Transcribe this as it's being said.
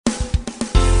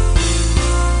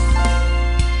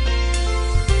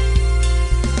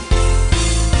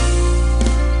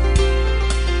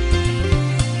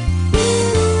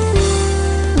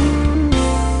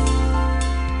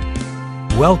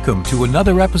Welcome to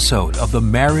another episode of the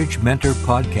Marriage Mentor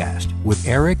Podcast with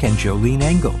Eric and Jolene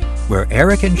Engel, where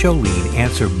Eric and Jolene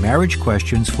answer marriage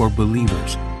questions for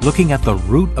believers, looking at the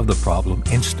root of the problem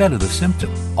instead of the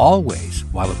symptom, always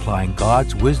while applying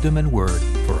God's wisdom and word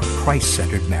for a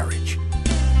Christ-centered marriage.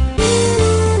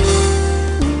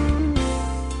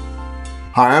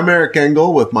 Hi, I'm Eric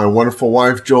Engel with my wonderful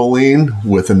wife Jolene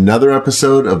with another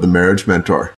episode of the Marriage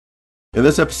Mentor. In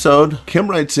this episode, Kim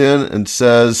writes in and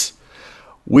says,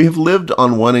 "We have lived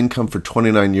on one income for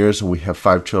 29 years and we have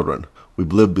 5 children.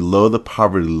 We've lived below the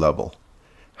poverty level.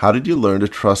 How did you learn to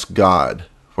trust God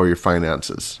for your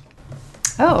finances?"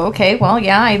 Oh, okay. Well,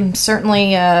 yeah, I'm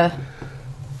certainly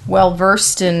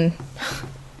well-versed in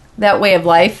that way of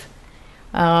life.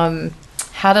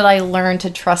 How did I learn to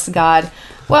trust God?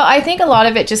 Well, I think a lot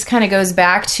of it just kind of goes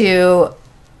back to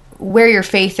where your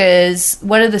faith is,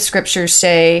 what do the scriptures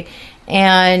say,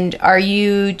 and are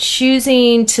you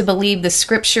choosing to believe the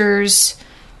scriptures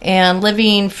and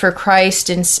living for Christ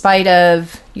in spite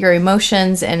of your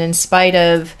emotions and in spite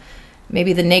of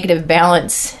maybe the negative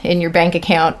balance in your bank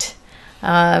account?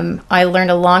 I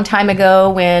learned a long time ago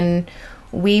when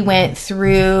we went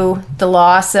through the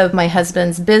loss of my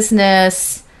husband's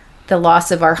business, the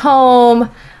loss of our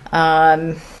home,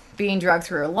 being dragged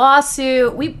through a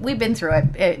lawsuit. We've been through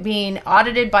it being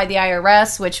audited by the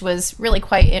IRS, which was really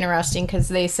quite interesting because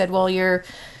they said, well, your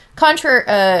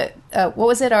what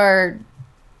was it? Our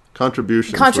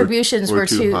contributions were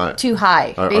too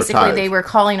high. Basically, they were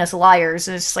calling us liars.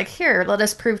 And it's like, here, let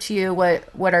us prove to you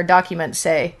what our documents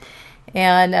say.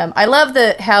 And I love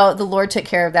how the Lord took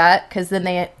care of that, because then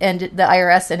the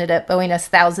IRS ended up owing us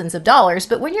thousands of dollars.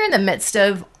 But when you're in the midst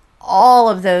of all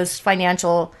of those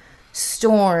financial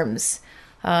storms,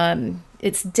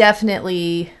 it's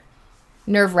definitely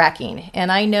nerve-wracking.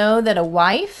 And I know that a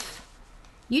wife,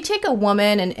 you take a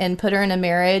woman and put her in a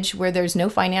marriage where there's no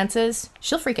finances,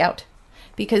 she'll freak out,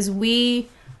 because we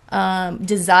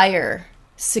desire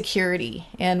security.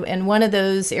 And one of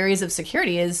those areas of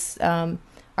security is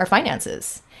our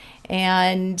finances.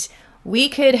 And we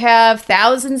could have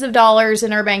thousands of dollars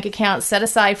in our bank account set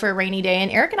aside for a rainy day.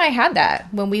 And Eric and I had that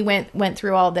when we went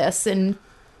through all this. And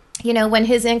you know, when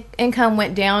his income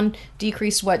went down,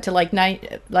 decreased to like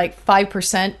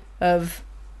 5% of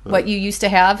what you used to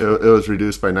have. It was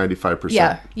reduced by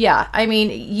 95%. Yeah. I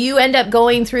mean, you end up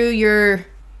going through your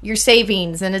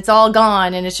savings and it's all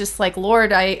gone. And it's just like,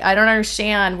 Lord, I don't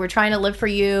understand. We're trying to live for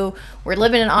you. We're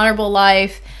living an honorable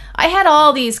life. I had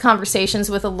all these conversations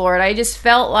with the Lord. I just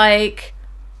felt like,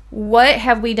 what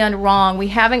have we done wrong? We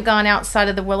haven't gone outside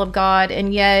of the will of God.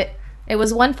 And yet it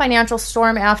was one financial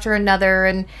storm after another.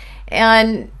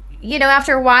 And you know,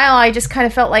 after a while, I just kind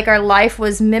of felt like our life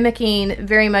was mimicking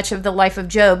very much of the life of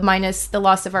Job, minus the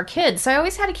loss of our kids. So I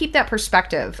always had to keep that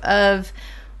perspective of,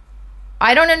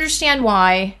 I don't understand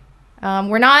why.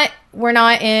 We're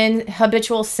not in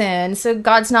habitual sin, so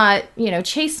God's not,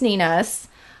 chastening us,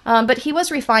 but He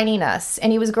was refining us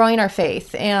and He was growing our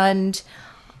faith. And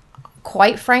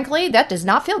quite frankly, that does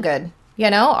not feel good.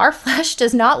 Our flesh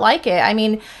does not like it. I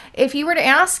mean, if you were to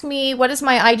ask me, what does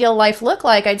my ideal life look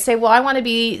like? I'd say, well, I want to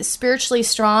be spiritually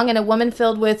strong and a woman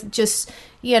filled with just,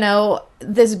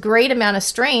 this great amount of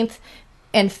strength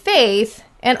and faith.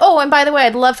 And, and by the way,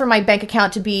 I'd love for my bank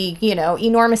account to be,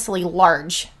 enormously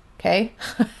large. Okay.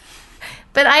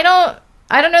 But I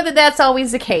don't know that that's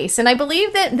always the case. And I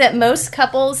believe that most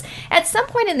couples at some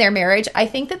point in their marriage, I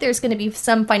think that there's going to be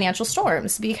some financial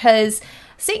storms, because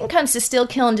Satan comes to steal,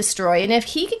 kill, and destroy. And if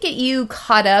he could get you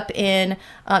caught up in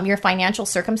your financial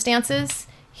circumstances,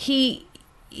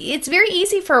 it's very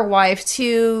easy for a wife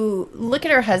to look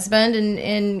at her husband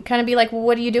and kind of be like, well,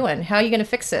 what are you doing? How are you going to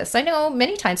fix this? I know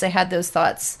many times I had those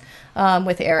thoughts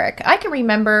with Eric. I can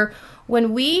remember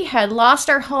when we had lost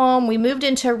our home, we moved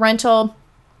into a rental.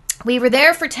 We were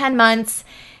there for 10 months.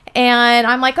 And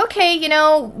I'm like, okay,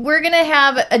 we're going to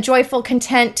have a joyful,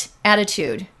 content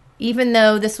attitude, even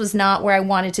though this was not where I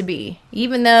wanted to be,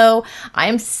 even though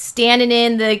I'm standing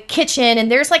in the kitchen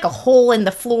and there's like a hole in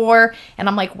the floor. And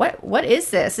I'm like, what is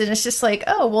this? And it's just like,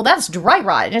 oh, well, that's dry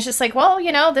rot. And it's just like, well,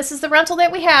 this is the rental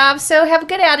that we have, so have a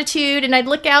good attitude. And I'd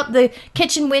look out the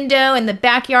kitchen window and the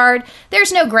backyard.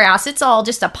 There's no grass. It's all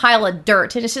just a pile of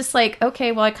dirt. And it's just like,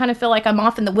 okay, well, I kind of feel like I'm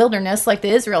off in the wilderness like the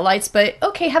Israelites, but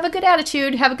okay, have a good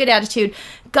attitude. Have a good attitude.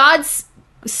 God's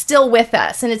still with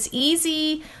us. And it's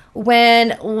easy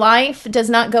when life does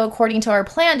not go according to our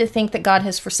plan to think that God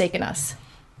has forsaken us.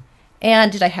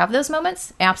 And did I have those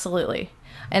moments? Absolutely.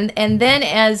 And then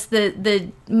as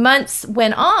the months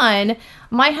went on,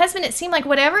 my husband, it seemed like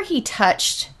whatever he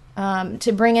touched,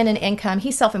 to bring in an income.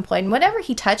 He's self-employed, and whatever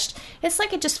he touched, it's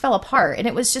like it just fell apart. And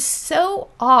it was just so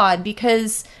odd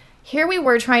because here we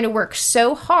were trying to work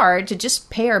so hard to just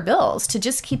pay our bills, to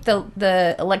just keep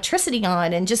the electricity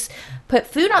on and just put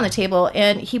food on the table.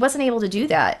 And he wasn't able to do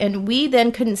that. And we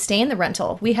then couldn't stay in the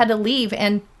rental. We had to leave.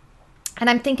 And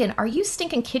I'm thinking, are you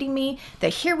stinking kidding me that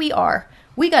here we are?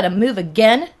 We got to move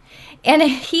again. And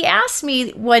he asked me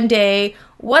one day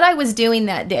what I was doing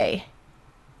that day.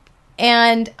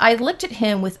 And I looked at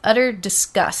him with utter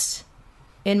disgust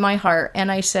in my heart.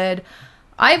 And I said,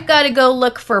 I've got to go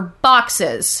look for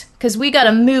boxes because we got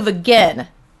to move again.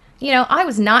 You know, I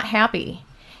was not happy.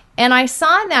 And I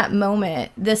saw in that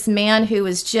moment this man who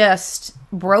was just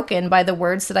broken by the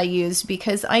words that I used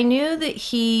because I knew that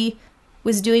he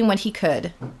was doing what he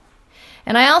could.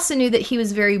 And I also knew that he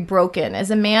was very broken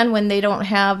as a man when they don't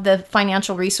have the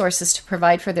financial resources to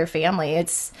provide for their family.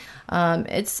 It's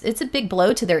a big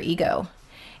blow to their ego.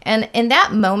 And in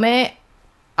that moment,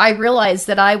 I realized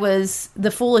that I was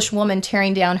the foolish woman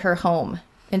tearing down her home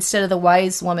instead of the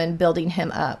wise woman building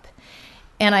him up.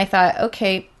 And I thought,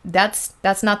 okay, that's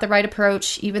not the right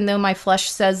approach. Even though my flesh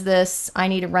says this, I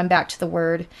need to run back to the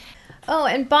word. Oh,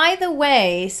 and by the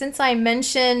way, since I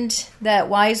mentioned that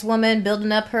wise woman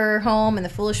building up her home and the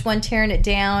foolish one tearing it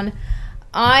down,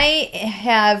 I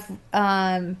have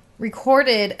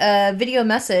recorded a video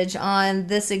message on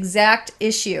this exact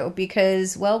issue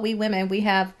because, well, we women, we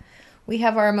have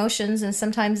our emotions, and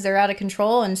sometimes they're out of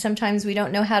control, and sometimes we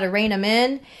don't know how to rein them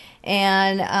in.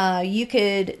 And you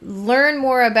could learn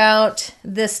more about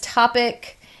this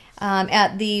topic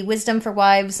at the Wisdom for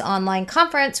Wives online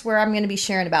conference, where I'm going to be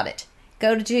sharing about it.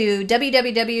 Go to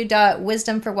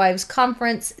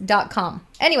www.wisdomforwivesconference.com.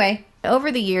 Anyway,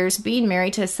 over the years, being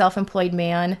married to a self-employed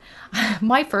man,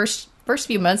 my first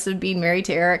few months of being married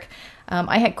to Eric,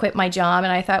 I had quit my job,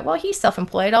 and I thought, well, he's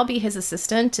self-employed. I'll be his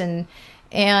assistant, and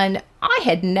I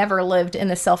had never lived in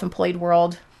the self-employed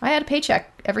world. I had a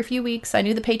paycheck every few weeks. I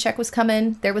knew the paycheck was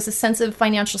coming. There was a sense of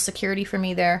financial security for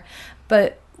me there.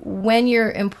 But when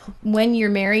you're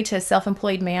married to a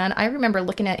self-employed man, I remember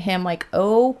looking at him like,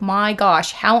 oh my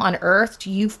gosh, how on earth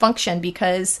do you function?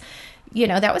 Because, you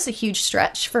know, that was a huge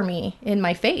stretch for me in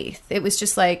my faith. It was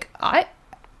just like, I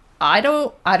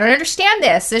don't understand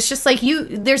this. It's just like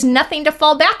there's nothing to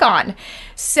fall back on.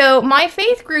 So my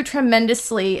faith grew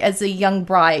tremendously as a young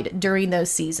bride during those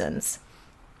seasons.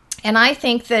 And I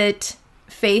think that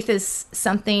faith is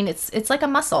something, it's like a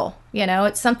muscle, you know,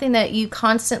 it's something that you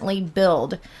constantly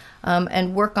build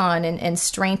and work on and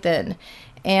strengthen.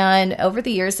 And over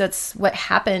the years, that's what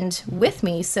happened with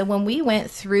me. So when we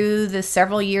went through the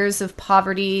several years of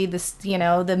poverty, this, you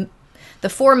know, the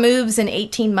 4 moves in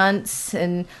 18 months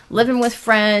and living with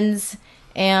friends.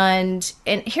 And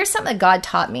here's something that God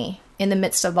taught me in the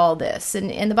midst of all this.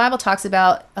 And the Bible talks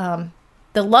about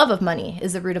the love of money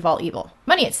is the root of all evil.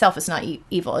 Money itself is not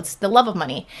evil. It's the love of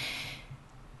money.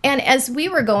 And as we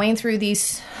were going through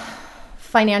these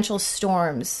financial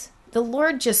storms, the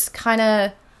Lord just kind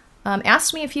of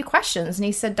asked me a few questions. And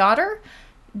he said, daughter,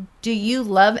 do you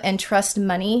love and trust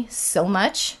money so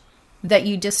much that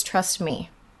you distrust me?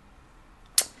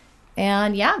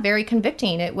 And yeah, very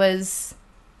convicting. It was,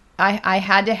 I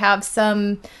had to have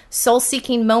some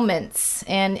soul-seeking moments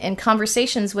and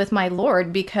conversations with my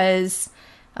Lord because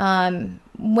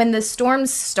when the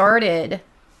storms started,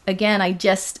 again, I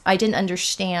didn't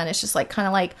understand. It's just like, kind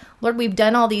of like, Lord, we've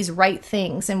done all these right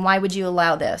things, and why would you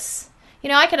allow this? You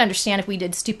know, I could understand if we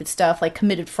did stupid stuff like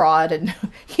committed fraud and,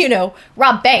 you know,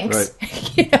 robbed banks,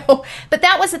 right. You know, but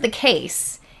that wasn't the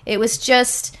case. It was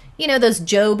just, you know, those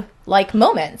Job-like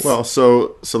moments. Well,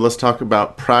 so let's talk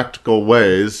about practical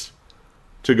ways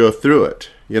to go through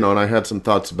it. You know, and I had some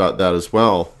thoughts about that as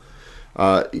well.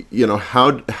 You know,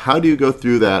 how do you go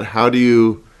through that? How do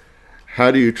you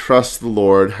trust the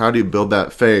Lord? How do you build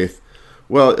that faith?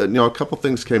 Well, you know, a couple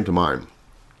things came to mind.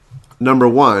 Number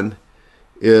one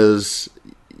is,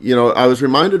 you know, I was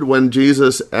reminded when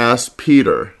Jesus asked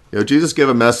Peter, you know, Jesus gave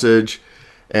a message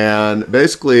and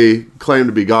basically claimed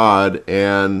to be God,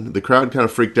 and the crowd kind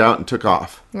of freaked out and took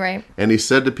off. Right. And he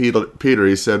said to Peter,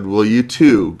 he said, will you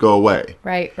too go away?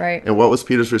 Right. And what was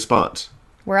Peter's response?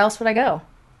 Where else would I go?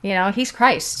 You know, he's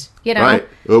Christ, you know. Right.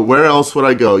 Where else would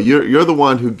I go? You're the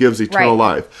one who gives eternal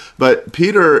life. But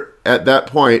Peter, at that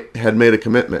point, had made a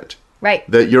commitment. Right.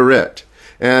 That you're it.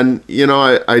 And, you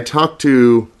know, I talked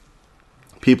to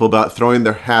people about throwing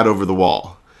their hat over the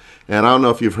wall. And I don't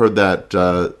know if you've heard that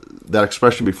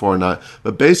expression before or not.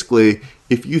 But basically,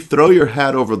 if you throw your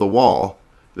hat over the wall,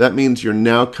 that means you're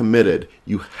now committed.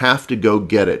 You have to go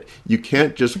get it. You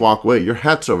can't just walk away. Your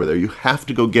hat's over there. You have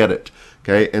to go get it.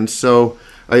 Okay? And so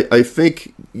I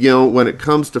think, when it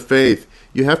comes to faith,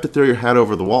 you have to throw your hat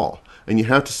over the wall. And you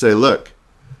have to say, look,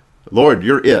 Lord,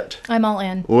 you're it. I'm all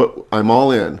in. I'm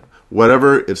all in.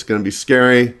 Whatever, it's going to be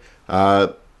scary.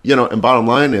 And bottom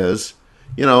line is,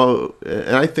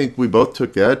 and I think we both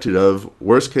took the attitude of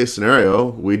worst case scenario,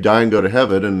 we die and go to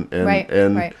heaven,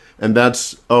 and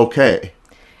that's okay.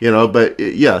 But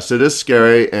yes, it is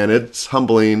scary and it's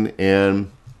humbling,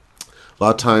 and a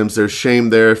lot of times there's shame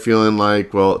there, feeling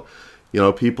like, well,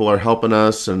 people are helping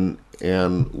us and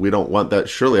we don't want that.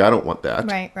 Surely I don't want that.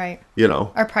 Right.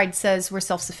 Our pride says we're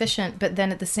self-sufficient, but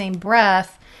then at the same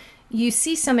breath, you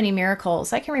see so many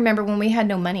miracles. I can remember when we had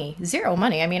no money, zero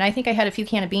money. I mean, I think I had a few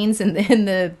cans of beans in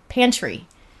the pantry,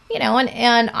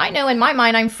 and I know in my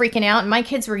mind I'm freaking out, and my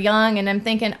kids were young, and I'm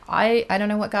thinking, I don't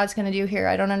know what God's going to do here.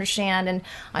 I don't understand, and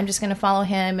I'm just going to follow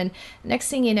him. And next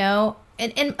thing you know,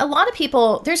 and a lot of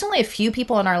people, there's only a few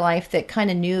people in our life that kind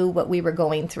of knew what we were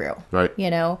going through. Right.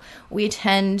 We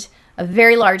attend a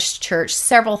very large church,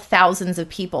 several thousands of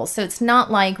people. So it's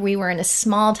not like we were in a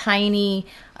small, tiny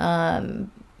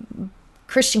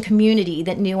Christian community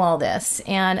that knew all this,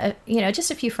 and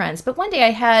just a few friends. But one day I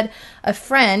had a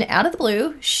friend out of the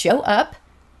blue show up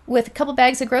with a couple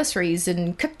bags of groceries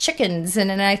and cooked chickens,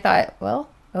 and I thought, well,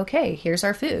 okay, here's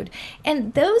our food.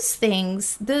 And those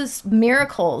things, those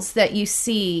miracles that you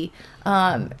see,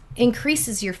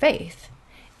 increases your faith.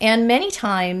 And many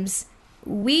times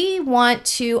we want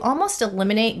to almost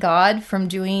eliminate God from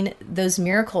doing those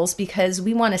miracles because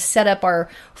we want to set up our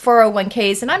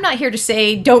 401ks. And I'm not here to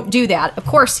say don't do that. Of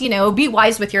course, be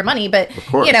wise with your money. But,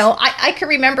 I could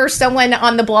remember someone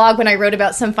on the blog when I wrote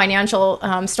about some financial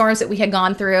storms that we had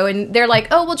gone through. And they're like,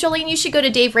 oh, well, Jolene, you should go to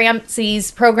Dave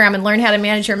Ramsey's program and learn how to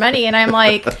manage your money. And I'm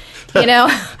like,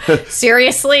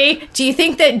 seriously? Do you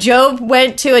think that Job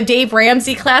went to a Dave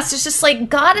Ramsey class? It's just like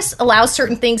God allows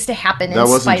certain things to happen. That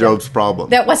wasn't Job's problem.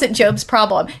 That wasn't Job's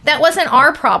problem. That wasn't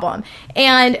our problem.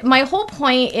 And my whole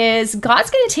point is God's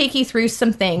going to take you through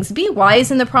some things. Be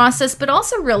wise in the process, but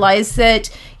also realize that,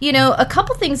 a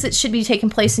couple things that should be taking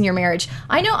place in your marriage.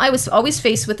 I know I was always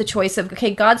faced with the choice of,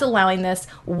 okay, God's allowing this.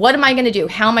 What am I going to do?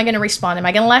 How am I going to respond? Am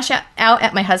I going to lash out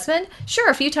at my husband? Sure,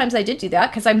 a few times I did do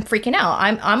that because I'm freaking out.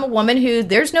 I'm a woman who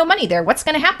there's no money there. What's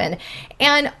going to happen?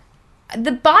 And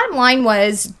the bottom line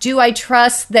was, do I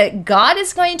trust that God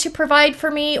is going to provide for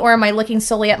me, or am I looking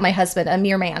solely at my husband, a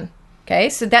mere man? Okay,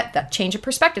 so that change of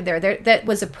perspective there. That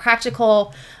was a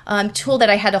practical tool that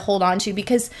I had to hold on to,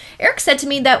 because Eric said to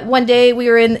me that one day we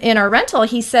were in our rental,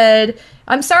 he said,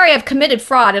 I'm sorry, I've committed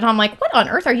fraud. And I'm like, what on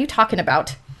earth are you talking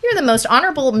about? You're the most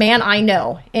honorable man I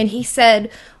know. And he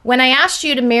said, when I asked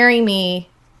you to marry me,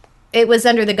 it was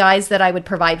under the guise that I would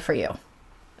provide for you.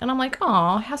 And I'm like,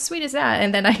 oh, how sweet is that?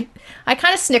 And then I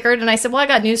kind of snickered and I said, well, I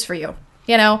got news for you.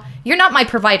 You're not my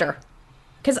provider.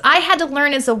 Because I had to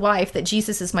learn as a wife that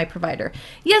Jesus is my provider.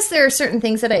 Yes, there are certain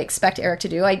things that I expect Eric to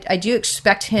do. I do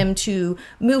expect him to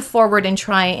move forward and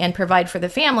try and provide for the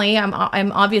family. I'm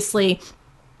obviously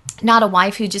not a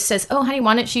wife who just says, oh, honey,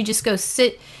 why don't you just go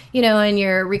sit, in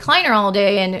your recliner all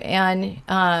day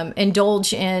and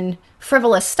indulge in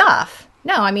frivolous stuff.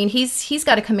 No, I mean, he's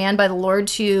got a command by the Lord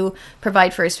to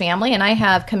provide for his family, and I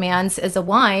have commands as a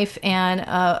wife and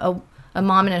a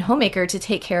mom and a homemaker to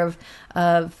take care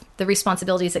of the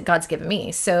responsibilities that God's given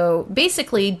me. So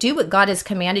basically, do what God has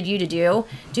commanded you to do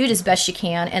it as best you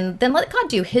can, and then let God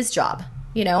do his job.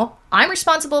 I'm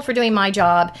responsible for doing my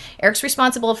job. Eric's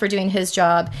responsible for doing his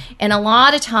job. And a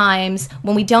lot of times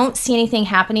when we don't see anything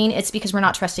happening, it's because we're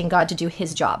not trusting God to do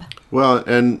his job. Well,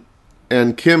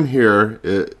 and Kim here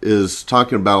is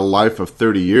talking about a life of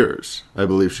 30 years, I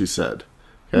believe she said.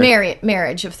 Okay?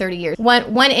 Marriage of 30 years.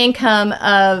 One income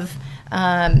of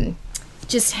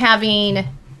just having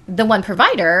the one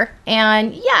provider.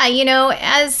 And yeah,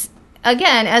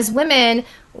 as women,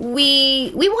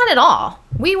 we want it all.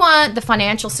 We want the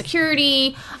financial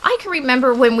security. I can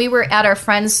remember when we were living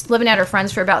at our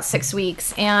friends for about 6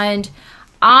 weeks, and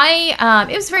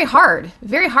it was very hard.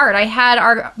 I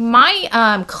had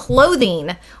my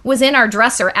clothing was in our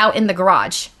dresser out in the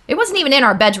garage. It wasn't even in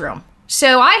our bedroom.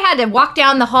 So I had to walk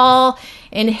down the hall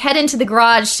and head into the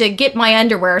garage to get my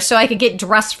underwear so I could get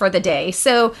dressed for the day.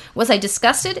 So was I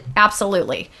disgusted?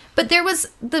 Absolutely. But there was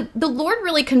the Lord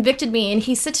really convicted me, and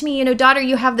he said to me, daughter,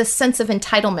 you have this sense of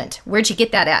entitlement. Where'd you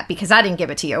get that at? Because I didn't give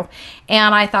it to you.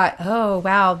 And I thought, oh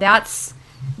wow, that's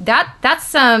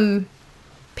some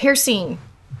piercing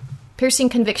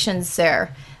convictions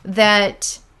there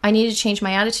that I need to change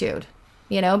my attitude,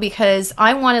 because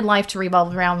I wanted life to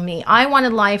revolve around me. I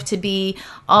wanted life to be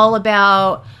all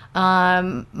about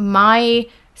my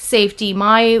safety,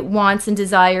 my wants and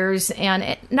desires,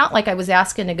 and not like I was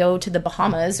asking to go to the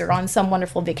Bahamas or on some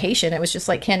wonderful vacation. It was just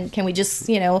like, can we just,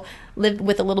 live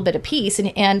with a little bit of peace?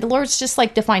 And the Lord's just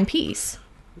like, define peace.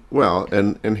 Well,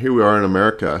 and here we are in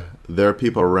America. There are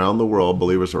people around the world,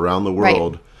 believers around the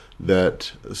world,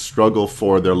 that struggle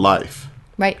for their life.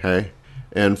 Right. Okay?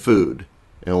 And food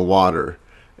and water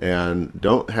and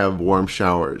don't have warm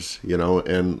showers,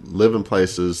 and live in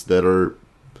places that are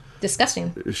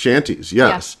disgusting. Shanties,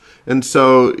 yes. Yeah. And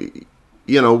so,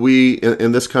 we,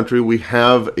 in this country, we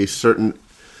have a certain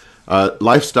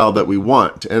lifestyle that we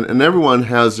want. And everyone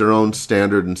has their own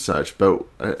standard and such. But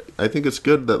I think it's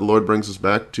good that the Lord brings us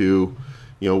back to,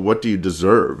 what do you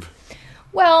deserve?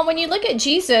 Well, when you look at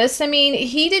Jesus,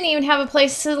 he didn't even have a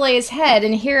place to lay his head.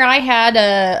 And here I had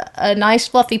a nice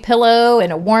fluffy pillow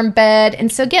and a warm bed.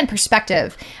 And so again,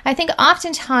 perspective. I think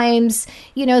oftentimes,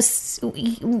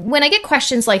 when I get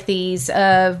questions like these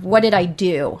of what did I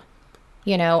do?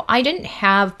 I didn't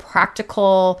have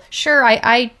practical, sure,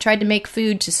 I tried to make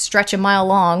food to stretch a mile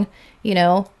long,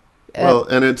 Well,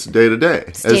 and it's day to day.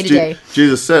 It's day to day.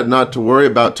 Jesus said not to worry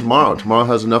about tomorrow. Tomorrow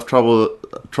has enough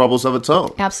troubles of its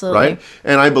own. Absolutely. Right?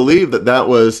 And I believe that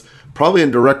was probably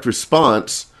in direct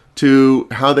response to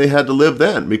how they had to live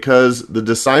then, because the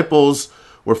disciples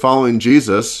were following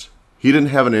Jesus. He didn't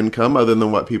have an income other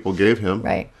than what people gave him.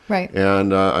 Right.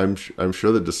 And I'm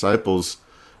sure the disciples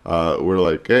were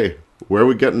like, hey, where are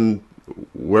we getting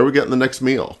the next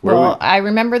meal? I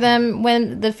remember them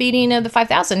when the feeding of the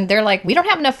 5,000, they're like, we don't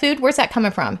have enough food. Where's that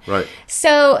coming from? Right.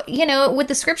 So, with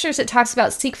the scriptures, it talks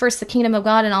about seek first the kingdom of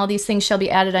God and all these things shall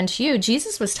be added unto you.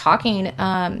 Jesus was talking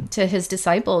to his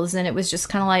disciples, and it was just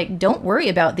kind of like, don't worry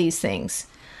about these things.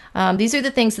 These are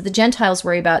the things that the Gentiles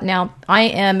worry about. Now, I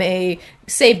am a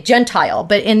saved Gentile,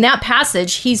 but in that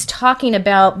passage, he's talking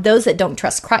about those that don't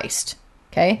trust Christ.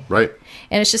 Okay? Right.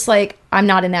 And it's just like, I'm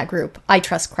not in that group. I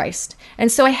trust Christ.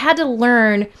 And so I had to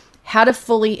learn how to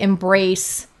fully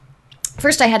embrace.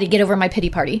 First, I had to get over my pity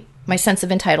party, my sense of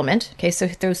entitlement. Okay, so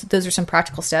those are some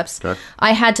practical steps. Okay.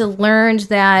 I had to learn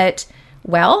that,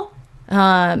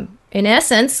 in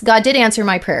essence, God did answer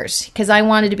my prayers because I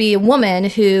wanted to be a woman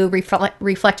who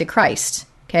reflected Christ.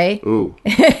 Okay? Ooh.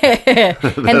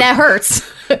 And that hurts.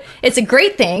 It's a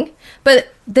great thing.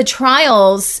 But the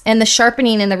trials and the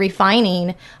sharpening and the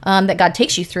refining that God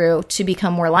takes you through to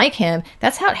become more like him,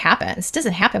 that's how it happens. It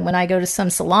doesn't happen when I go to some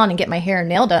salon and get my hair and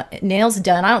nails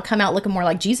done. I don't come out looking more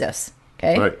like Jesus.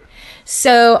 Okay? Right.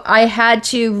 So I had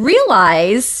to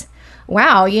realize,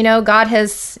 wow, God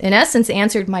has, in essence,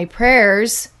 answered my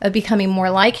prayers of becoming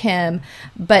more like him.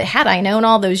 But had I known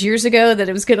all those years ago that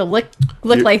it was going to look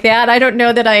like that, I don't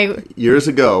know that I... Years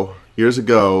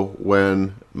ago,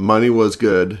 when money was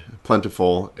good,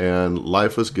 plentiful, and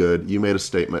life was good, you made a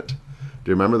statement.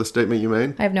 Do you remember the statement you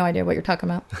made? I have no idea what you're talking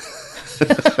about.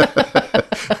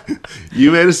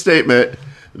 You made a statement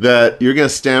that you're going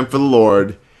to stand for the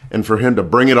Lord and for him to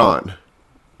bring it on.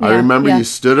 Yeah, I remember you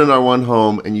stood in our one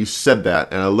home and you said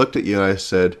that. And I looked at you and I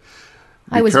said...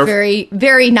 I was very,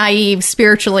 very naive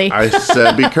spiritually. I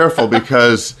said, be careful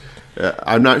because...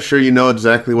 I'm not sure you know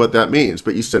exactly what that means,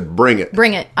 but you said, bring it.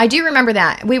 Bring it. I do remember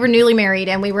that. We were newly married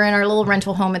and we were in our little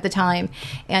rental home at the time.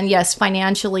 And yes,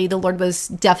 financially, the Lord was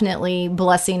definitely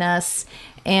blessing us.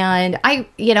 And I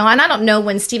don't know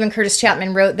when Stephen Curtis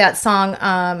Chapman wrote that song,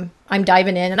 I'm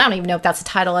Diving In, and I don't even know if that's the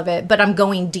title of it, but I'm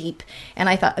going deep. And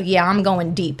I thought, yeah, I'm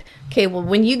going deep. Okay, well,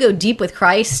 when you go deep with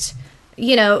Christ...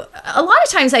 a lot of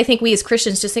times I think we as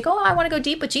Christians just think, I want to go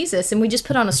deep with Jesus. And we just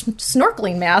put on a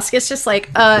snorkeling mask. It's just like,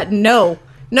 no.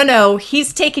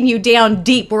 He's taking you down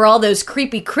deep where all those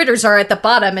creepy critters are at the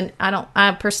bottom. And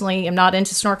I personally am not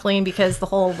into snorkeling because the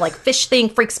whole fish thing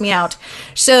freaks me out.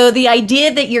 So the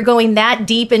idea that you're going that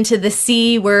deep into the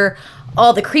sea where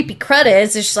all the creepy crud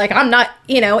is just like, I'm not,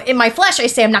 in my flesh, I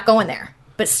say I'm not going there.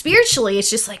 But spiritually,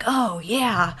 it's just like, oh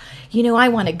yeah, I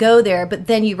want to go there. But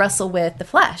then you wrestle with the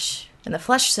flesh. And the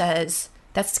flesh says,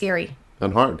 that's scary.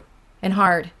 And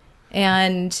hard.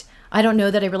 And I don't know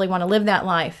that I really want to live that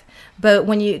life. But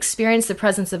when you experience the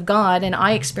presence of God, and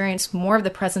I experience more of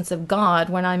the presence of God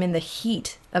when I'm in the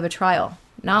heat of a trial,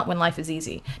 not when life is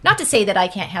easy. Not to say that I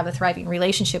can't have a thriving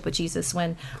relationship with Jesus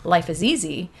when life is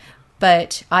easy,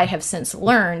 but I have since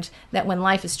learned that when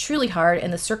life is truly hard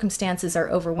and the circumstances are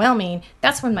overwhelming,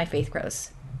 that's when my faith grows.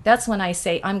 That's when I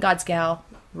say, I'm God's gal,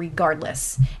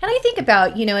 regardless. And I think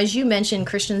about, as you mentioned,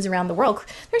 Christians around the world,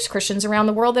 there's Christians around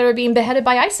the world that are being beheaded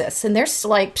by ISIS. And they're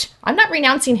like, I'm not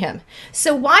renouncing him.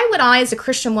 So why would I, as a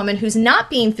Christian woman who's not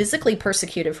being physically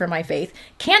persecuted for my faith,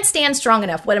 can't stand strong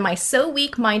enough? What am I so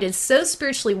weak-minded, so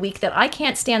spiritually weak that I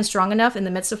can't stand strong enough in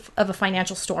the midst of a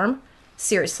financial storm?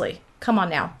 Seriously, come on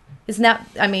now. Isn't that,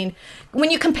 I mean,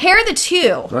 when you compare the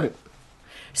two. Right.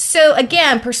 So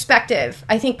again, perspective.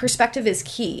 I think perspective is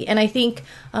key. And I think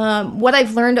what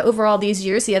I've learned over all these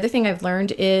years, the other thing I've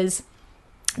learned is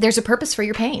there's a purpose for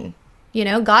your pain. You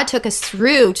know, God took us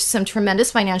through some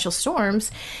tremendous financial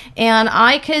storms, and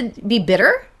I could be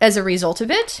bitter as a result of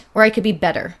it, or I could be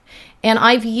better. And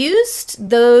I've used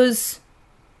those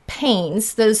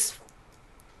pains, those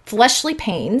fleshly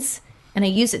pains, and I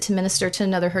use it to minister to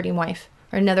another hurting wife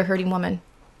or another hurting woman.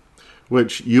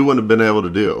 Which you wouldn't have been able to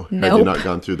do had you Nope. not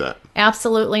gone through that.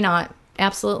 Absolutely not.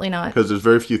 Absolutely not. Because there's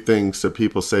very few things that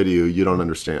people say to you you don't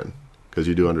understand. Because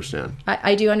you do understand.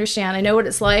 I do understand. I know what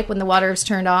it's like when the water is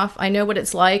turned off. I know what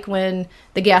it's like when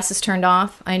the gas is turned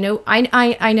off. I know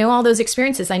all those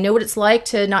experiences. I know what it's like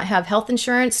to not have health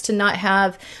insurance, to not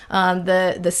have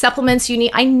the supplements you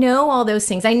need. I know all those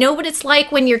things. I know what it's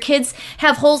like when your kids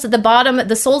have holes at the bottom,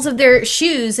 the soles of their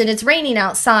shoes, and it's raining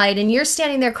outside, and you're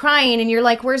standing there crying, and you're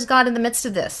like, "Where's God in the midst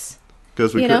of this?"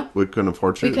 Because we couldn't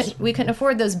afford shoes. We couldn't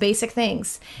afford those basic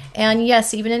things. And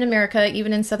yes, even in America,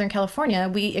 even in Southern California,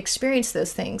 we experienced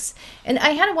those things. And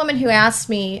I had a woman who asked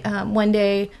me one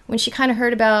day when she kind of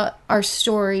heard about our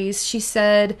stories, she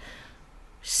said,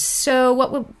 "So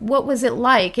what was it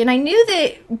like?" And I knew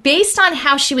that based on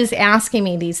how she was asking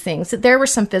me these things, that there were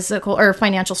some physical or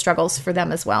financial struggles for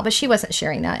them as well, but she wasn't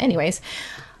sharing that. Anyways,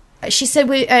 she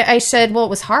said, I said, "Well, it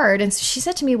was hard." And so she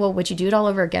said to me, "Well, would you do it all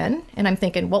over again?" And I'm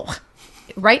thinking, well,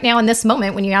 right now in this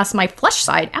moment, when you ask my flesh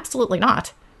side, absolutely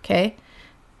not. Okay.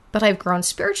 But I've grown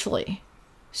spiritually.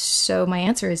 So my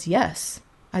answer is yes,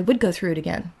 I would go through it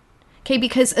again. Okay.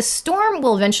 Because a storm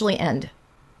will eventually end.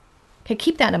 Okay.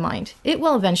 Keep that in mind. It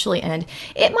will eventually end.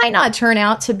 It might not turn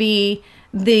out to be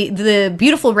the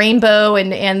beautiful rainbow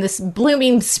and this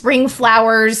blooming spring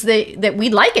flowers that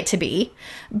we'd like it to be.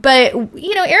 But,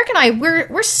 you know, Eric and I,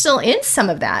 we're still in some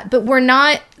of that, but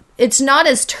it's not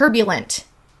as turbulent.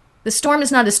 The storm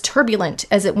is not as turbulent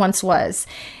as it once was.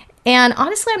 And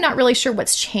honestly, I'm not really sure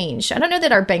what's changed. I don't know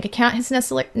that our bank account has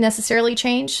necessarily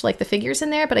changed, like the figures in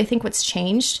there, but I think what's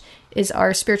changed is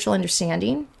our spiritual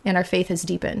understanding and our faith has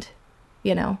deepened,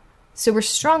 you know? So we're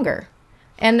stronger.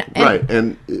 And right.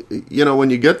 And, you know,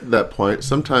 when you get to that point,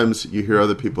 sometimes you hear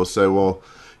other people say, well,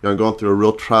 you know, I'm going through a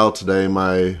real trial today.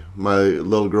 My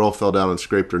little girl fell down and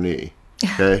scraped her knee.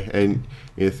 Okay. And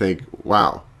you think,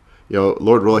 wow. You know,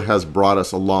 Lord really has brought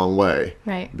us a long way.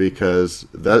 Right. Because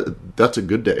that's a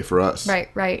good day for us.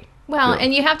 Right. Well,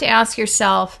 and you have to ask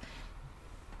yourself,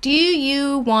 do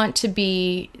you want to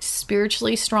be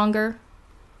spiritually stronger?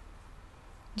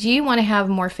 Do you want to have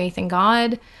more faith in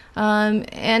God?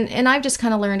 And I've just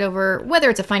kind of learned over, whether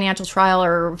it's a financial trial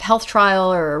or health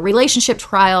trial or a relationship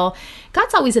trial,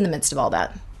 God's always in the midst of all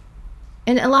that.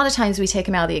 And a lot of times we take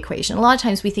him out of the equation. A lot of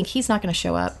times we think he's not going to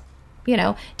show up. You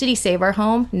know, did he save our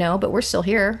home? No, but we're still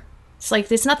here. It's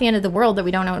like, it's not the end of the world that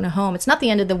we don't own a home. It's not the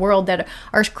end of the world that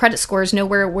our credit score is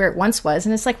nowhere where it once was.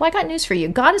 And it's like, well, I got news for you.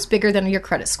 God is bigger than your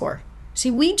credit score. See,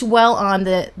 we dwell on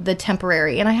the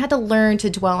temporary, and I had to learn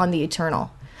to dwell on the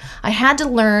eternal. I had to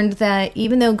learn that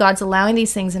even though God's allowing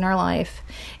these things in our life,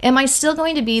 am I still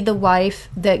going to be the wife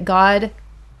that God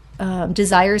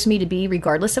desires me to be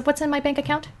regardless of what's in my bank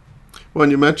account? Well,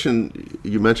 and you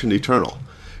mentioned eternal.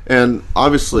 And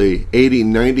obviously, 80,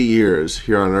 90 years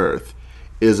here on earth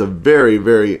is a very,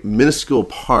 very minuscule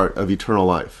part of eternal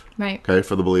life. Right. Okay,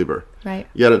 for the believer. Right.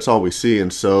 Yet it's all we see,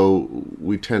 and so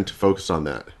we tend to focus on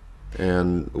that.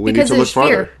 And we need to look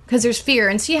farther. Because there's fear.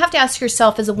 And so you have to ask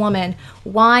yourself as a woman,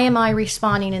 why am I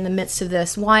responding in the midst of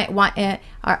this? Why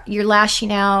you're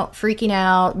lashing out, freaking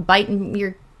out, biting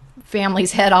your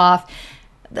family's head off?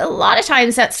 A lot of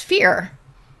times that's fear.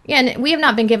 And we have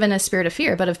not been given a spirit of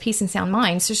fear, but of peace and sound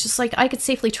mind. So it's just like, I could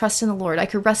safely trust in the Lord. I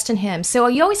could rest in him. So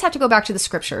you always have to go back to the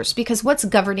scriptures, because what's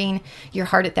governing your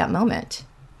heart at that moment?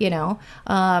 You know,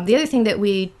 the other thing that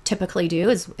we typically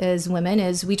do as women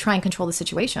is we try and control the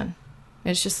situation.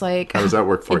 It's just like, how does that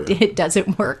work for you? It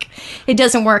doesn't work. It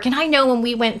doesn't work. And I know when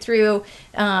we went through,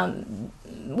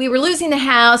 we were losing the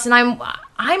house, and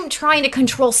I'm trying to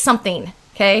control something.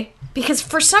 Okay. Because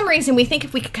for some reason we think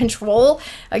if we could control,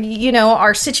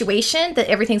 our situation, that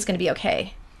everything's going to be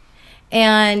okay.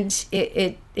 And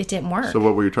it didn't work. So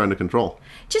what were you trying to control?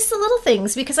 Just the little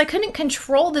things, because I couldn't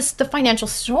control the financial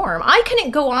storm. I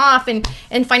couldn't go off and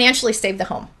financially save the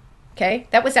home. Okay.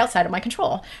 That was outside of my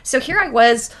control. So here I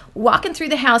was walking through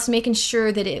the house, making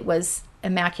sure that it was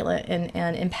immaculate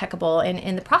and impeccable. And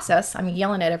in the process, I'm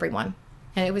yelling at everyone.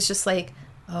 And it was just like,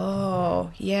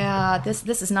 oh yeah,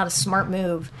 this is not a smart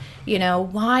move.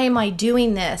 Why am I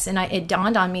doing this? And it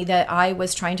dawned on me that I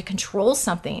was trying to control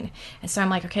something. And so I'm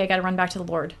like, okay, I got to run back to the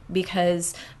Lord,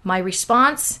 because my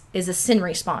response is a sin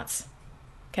response.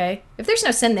 Okay. If there's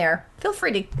no sin there, feel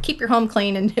free to keep your home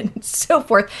clean and so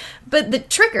forth. But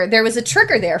there was a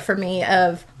trigger there for me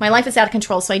of my life is out of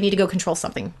control, so I need to go control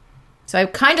something. So I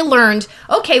kind of learned,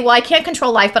 okay, well, I can't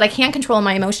control life, but I can control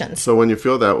my emotions. So when you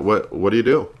feel that, what do you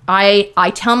do?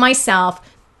 I tell myself,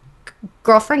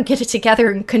 girlfriend, get it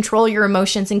together and control your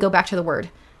emotions and go back to the Word.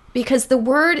 Because the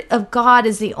Word of God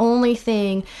is the only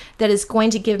thing that is going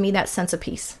to give me that sense of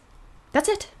peace. That's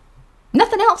it.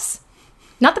 Nothing else.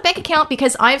 Not the bank account,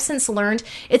 because I've since learned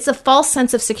it's a false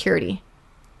sense of security.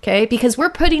 Okay, because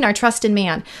we're putting our trust in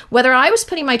man. Whether I was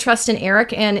putting my trust in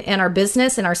Eric and our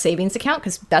business and our savings account,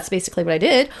 because that's basically what I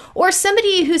did, or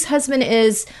somebody whose husband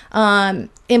is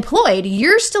employed,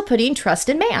 you're still putting trust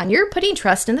in man. You're putting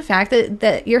trust in the fact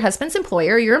that your husband's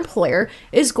employer, your employer,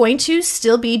 is going to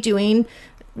still be doing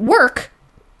work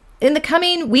in the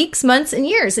coming weeks, months, and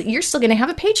years. That you're still going to have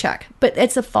a paycheck. But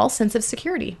it's a false sense of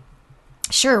security.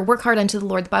 Sure, work hard unto the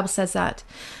Lord. The Bible says that.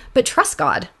 But trust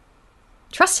God.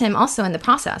 Trust him also in the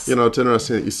process. It's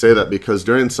interesting that you say that, because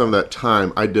during some of that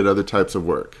time, I did other types of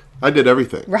work. I did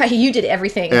everything. Right, you did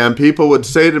everything. And people would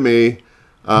say to me,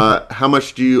 how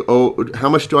much do you owe? How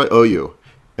much do I owe you?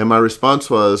 And my response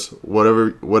was,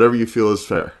 whatever you feel is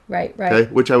fair. Right.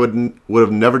 Okay? Which I would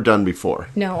have never done before.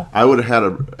 No. I would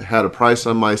have had a price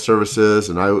on my services,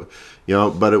 and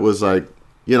but it was like,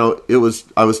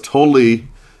 I was totally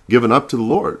given up to the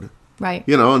Lord. Right.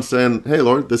 And saying, hey,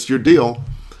 Lord, this is your deal.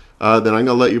 Then I'm going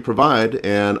to let you provide,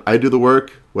 and I do the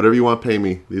work. Whatever you want to pay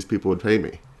me, these people would pay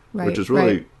me, which is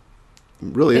really,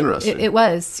 really interesting. It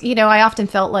was. I often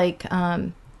felt like,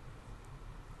 and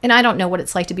I don't know what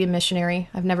it's like to be a missionary.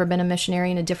 I've never been a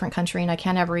missionary in a different country, and I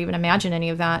can't ever even imagine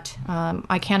any of that.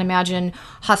 I can't imagine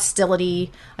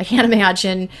hostility. I can't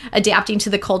imagine adapting to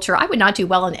the culture. I would not do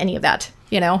well in any of that.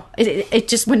 It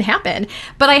just wouldn't happen.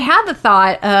 But I had the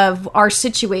thought of our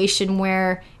situation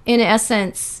where, in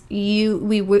essence,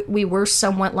 we were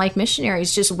somewhat like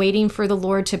missionaries, just waiting for the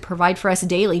Lord to provide for us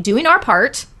daily, doing our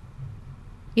part.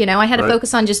 I had to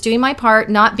focus on just doing my part,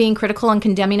 not being critical and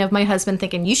condemning of my husband,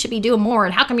 thinking, you should be doing more,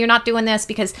 and how come you're not doing this?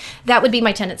 Because that would be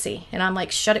my tendency. And I'm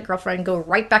like, shut it, girlfriend, go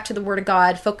right back to the Word of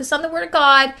God, focus on the Word of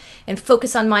God, and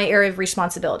focus on my area of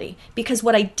responsibility. Because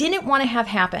what I didn't want to have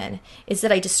happen is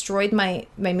that I destroyed my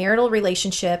marital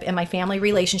relationship and my family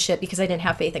relationship because I didn't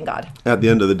have faith in God. At the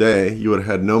end of the day, you would have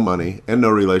had no money and no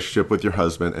relationship with your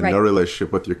husband and no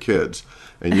relationship with your kids.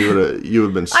 And you would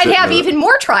have been I'd have even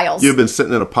more trials. You've been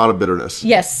sitting in a pot of bitterness.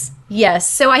 Yes.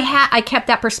 So I kept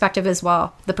that perspective as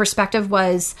well. The perspective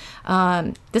was,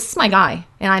 this is my guy,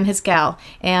 and I'm his gal,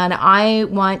 and I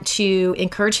want to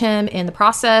encourage him in the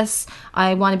process.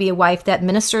 I want to be a wife that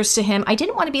ministers to him. I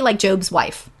didn't want to be like Job's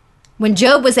wife. When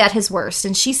Job was at his worst,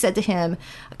 and she said to him,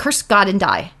 curse God and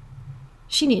die.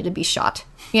 She needed to be shot.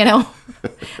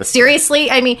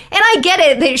 Seriously. I mean, and I get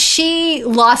it that she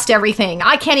lost everything.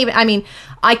 I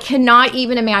cannot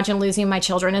even imagine losing my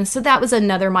children. And so that was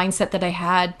another mindset that I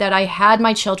had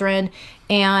my children,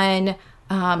 and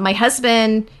my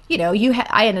husband,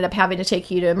 I ended up having to take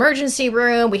you to emergency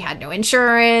room. We had no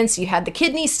insurance. You had the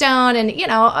kidney stone. And,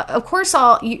 of course,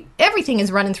 everything is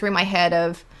running through my head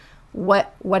of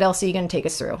what else are you going to take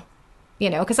us through?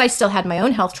 Because I still had my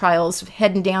own health trials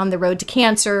heading down the road to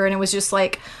cancer. And it was just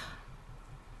like,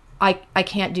 I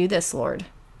can't do this, Lord.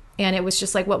 And it was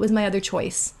just like, what was my other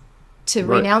choice? To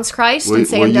renounce Christ and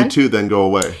say I'm done? You too then go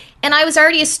away. And I was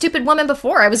already a stupid woman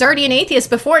before. I was already an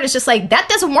atheist before. And it's just like, that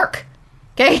doesn't work.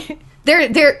 Okay?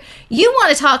 You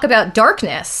want to talk about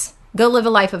darkness, go live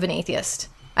a life of an atheist.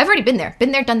 I've already been there,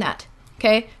 done that.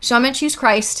 Okay? So I'm going to choose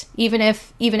Christ, even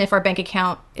if our bank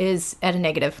account is at a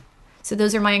negative. So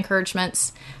those are my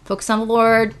encouragements. Focus on the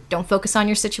Lord. Don't focus on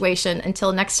your situation.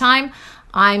 Until next time,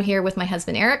 I'm here with my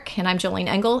husband, Eric, and I'm Jolene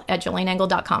Engel at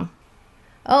joleneengel.com.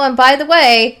 Oh, and by the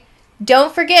way,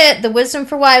 don't forget the Wisdom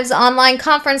for Wives online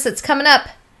conference that's coming up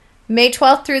May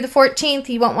 12th through the 14th.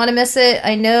 You won't want to miss it.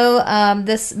 I know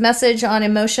this message on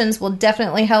emotions will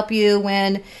definitely help you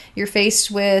when you're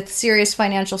faced with serious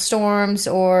financial storms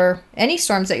or any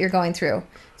storms that you're going through.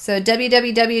 So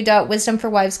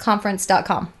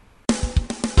www.wisdomforwivesconference.com.